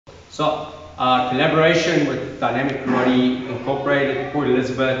So, collaboration with Dynamic Karate Incorporated, Port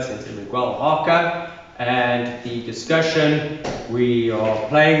Elizabeth, St. Miguel, Harker, and the discussion we are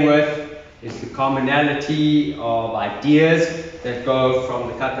playing with is the commonality of ideas that go from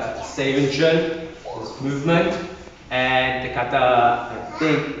the kata Seiyunshin, this movement, and the kata, I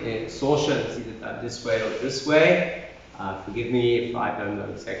think, Sorshin, it's either done this way or this way. Forgive me if I don't know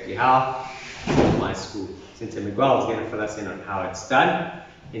exactly how. My school, St. Miguel, is going to fill us in on how it's done.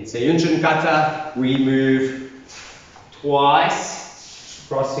 In Seiyunshin kata, we move twice,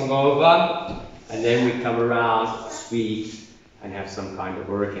 crossing over, and then we come around, sweep, and have some kind of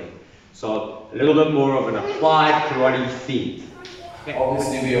working. So a little bit more of an applied karate theme. Okay.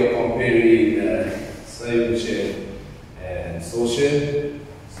 Obviously, we are comparing Seiyunshin and Sorshin.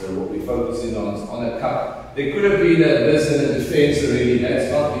 So what we're focusing on is on a cut. There could have been this in a defense already.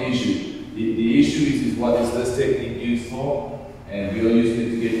 That's not the issue. The issue is what is this technique used for? And we are using it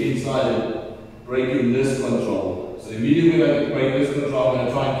to get inside and break your list control. So immediately when I break list control, I'm going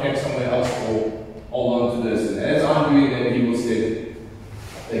to try and catch somewhere else or hold on to this. And as I'm doing that, he will say,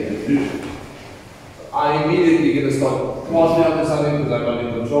 take it through. So I immediately going to start crossing up to something because I'm not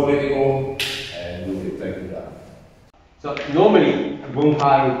in control anymore, and we'll get taken down. So normally, a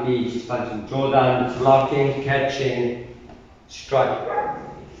bunkai would be punching Jordan, blocking, catching, striking.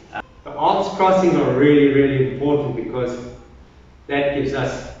 The arms crossing are really, really important because that gives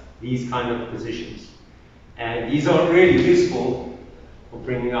us these kind of positions. And these are really useful for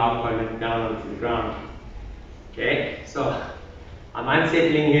bringing our opponent down onto the ground. Okay, so I'm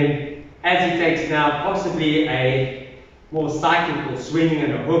unsettling him as he takes now possibly a more cyclical swing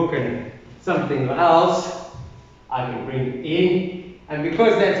and a hook and something else. I can bring him in, and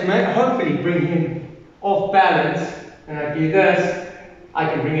because that's hopefully bring him off balance, and I do this, I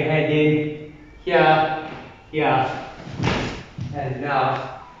can bring a hand in here, here, and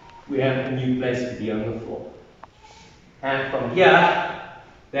now we have a new place to be on the floor. And from here,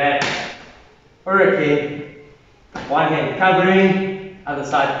 that hurricane, one hand covering, other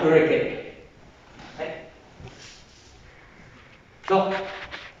side hurricane. Okay. So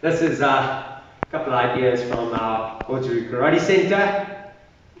this is a couple of ideas from our Goju Karate Center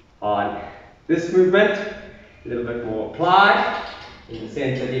on this movement, a little bit more applied, in the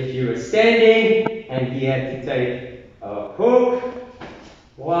sense that if you were standing and he had to take a hook,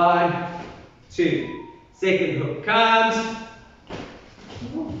 1, 2, second hook comes,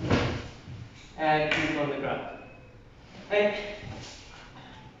 and keep on the ground. Okay.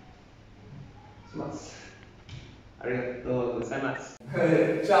 Arigatou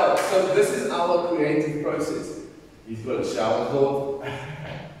gozaimasu. Ciao. So this is our creative process. He's got a shower thought,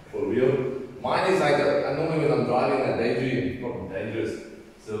 for real. Mine is like, normally when I'm driving a daydream, it's probably dangerous.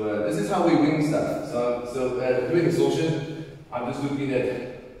 So this is how we wing stuff. So doing the Sorshin, I'm just looking at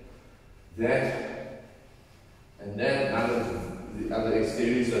that and that, and the other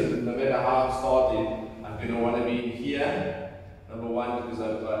exterior. So no matter how I'm starting, I'm going to want to be here. Number one, because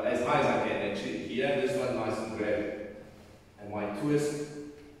as high as I can actually. Here, this one nice and grab. And my twist,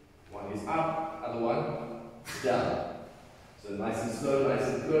 one is up, other one down. So nice and slow, nice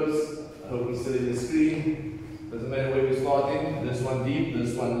and close. I hope we're still in the screen. Doesn't matter where we're starting. This one deep,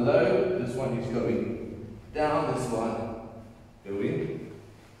 this one low, this one is going down, this one going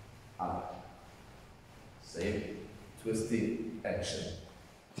up. Same twisting action.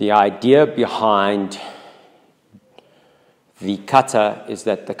 The idea behind the kata is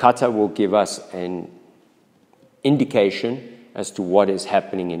that the kata will give us an indication as to what is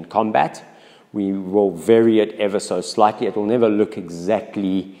happening in combat. We will vary it ever so slightly. It will never look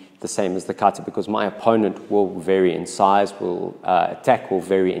exactly the same as the kata because my opponent will vary in size, attack will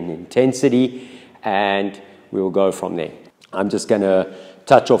vary in intensity, and we will go from there. I'm just going to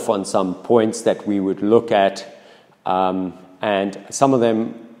touch off on some points that we would look at, and some of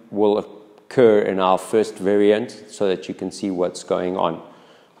them will occur in our first variant so that you can see what's going on.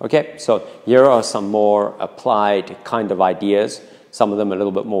 Okay, so here are some more applied kind of ideas. Some of them a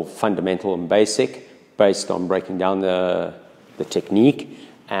little bit more fundamental and basic, based on breaking down the technique,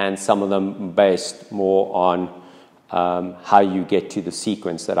 and some of them based more on how you get to the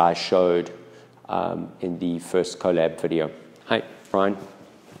sequence that I showed in the first collab video. Hi, Brian.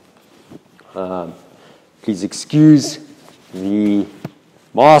 Please excuse the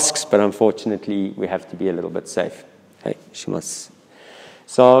masks, but unfortunately we have to be a little bit safe. Hey, shimasu.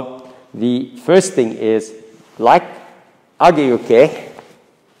 So the first thing is, like age-uke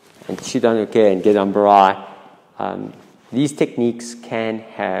and shidan-uke and gedan-barai, these techniques can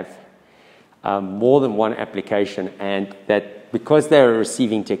have more than one application, and that because they're a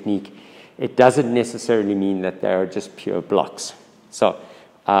receiving technique, it doesn't necessarily mean that they're just pure blocks. So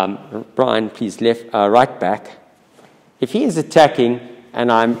Brian, please, right back. If he is attacking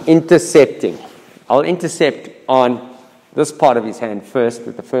and I'm intercepting, I'll intercept on this part of his hand first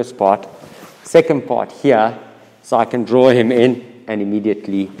with the first part, second part here, so I can draw him in and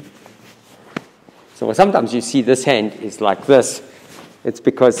immediately. So sometimes you see this hand is like this. It's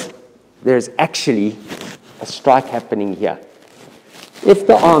because there's actually a strike happening here. If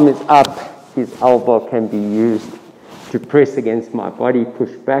the arm is up, his elbow can be used to press against my body,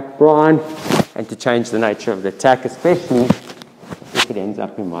 push back Brian, and to change the nature of the attack, especially if it ends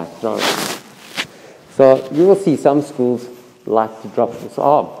up in my throat. So you will see some schools like to drop this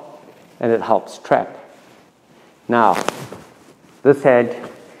arm, and it helps trap. Now, this hand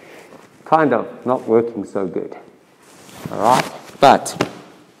kind of not working so good, all right? But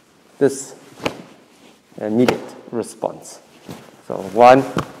this immediate response. So 1,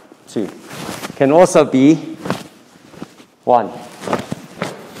 2. Can also be 1,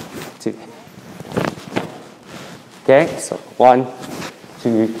 2. Okay, so 1,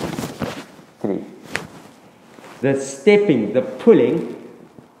 2, 3. The stepping, the pulling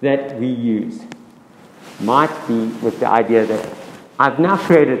that we use might be with the idea that I've now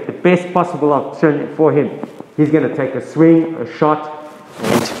created the best possible option for him. He's going to take a swing, a shot,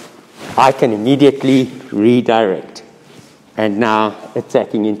 and I can immediately redirect. And now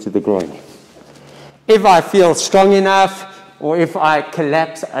attacking into the groin. If I feel strong enough, or if I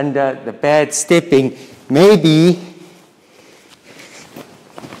collapse under the bad stepping, maybe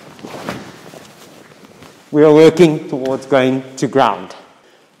we are working towards going to ground.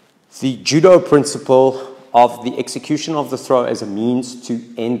 The judo principle of the execution of the throw as a means to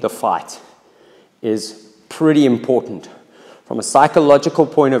end the fight is pretty important. From a psychological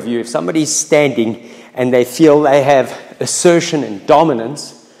point of view, if somebody's standing and they feel they have assertion and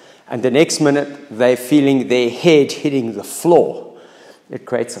dominance, and the next minute they're feeling their head hitting the floor, it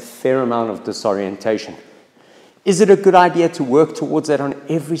creates a fair amount of disorientation. Is it a good idea to work towards that on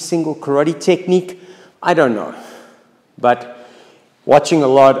every single karate technique? I don't know. But watching a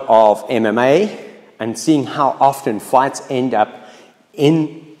lot of MMA and seeing how often fights end up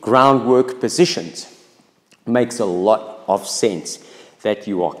in groundwork positions makes a lot of sense that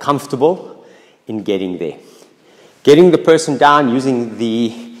you are comfortable in getting there. Getting the person down using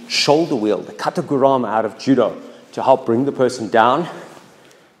the shoulder wheel, the katagurama out of judo to help bring the person down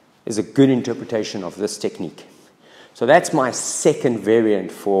is a good interpretation of this technique. So that's my second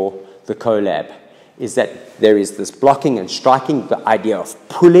variant for the collab, is that there is this blocking and striking, the idea of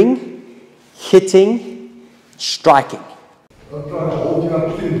pulling, hitting, striking.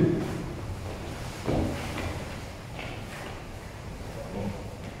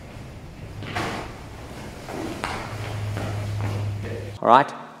 All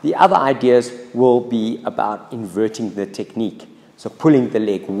right. The other ideas will be about inverting the technique. So pulling the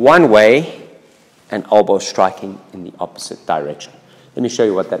leg one way and elbow striking in the opposite direction. Let me show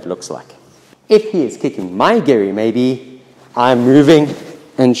you what that looks like. If he is kicking my geri, maybe I'm moving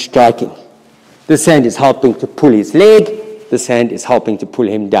and striking. This hand is helping to pull his leg. This hand is helping to pull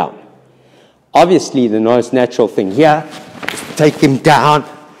him down. Obviously, the most natural thing here is to take him down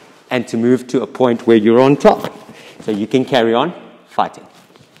and to move to a point where you're on top. So you can carry on fighting.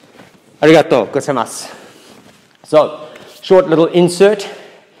 Arigato gozaimasu. So, short little insert, a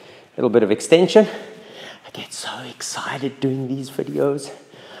little bit of extension. I get so excited doing these videos.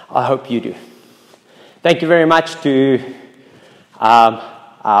 I hope you do. Thank you very much to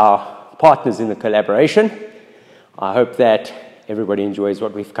our partners in the collaboration. I hope that everybody enjoys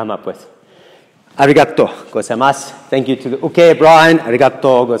what we've come up with. Arigato gozaimasu. Thank you to the Uke Brian.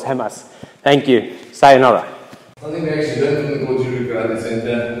 Arigato gozaimasu. Thank you. Sayonara. Something we actually learned from the Goju Karate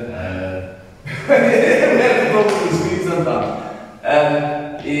Center, we have a problem with the screen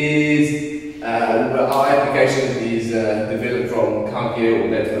sometimes, is our application is developed from Kanke, or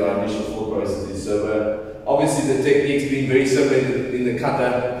that's what our initial thought process is. So obviously the technique's been very similar in the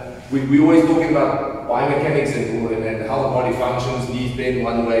kata. We're always talking about biomechanics and how the body functions, knees bend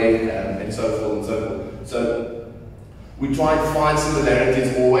one way, and so forth and so forth. So we try to find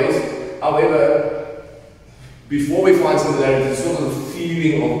similarities always. However, before we find similarities, it's sort of the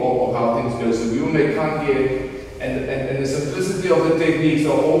feeling of how things go. So we will make kange, and the simplicity of the techniques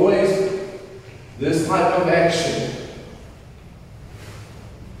are always this type of action.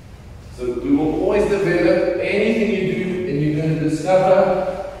 So we will always develop anything you do, and you're going to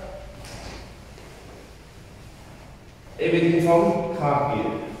discover everything from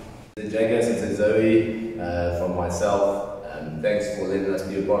kange. The Jagger, since Zoe, from myself, thanks for letting us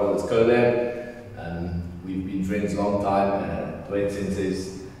be a part of this collab. We've been friends a long time. Dwayne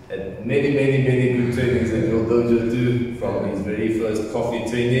Sensei's had many good trainings at your dojo too, from his very first coffee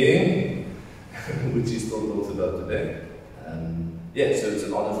training, which he still talks about today. Yeah, so it's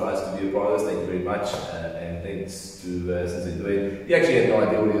an honor for us to be a part of this. Thank you very much, and thanks to Sensei Dwayne. He actually had no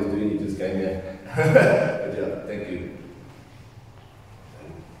idea what he was doing, he just came here.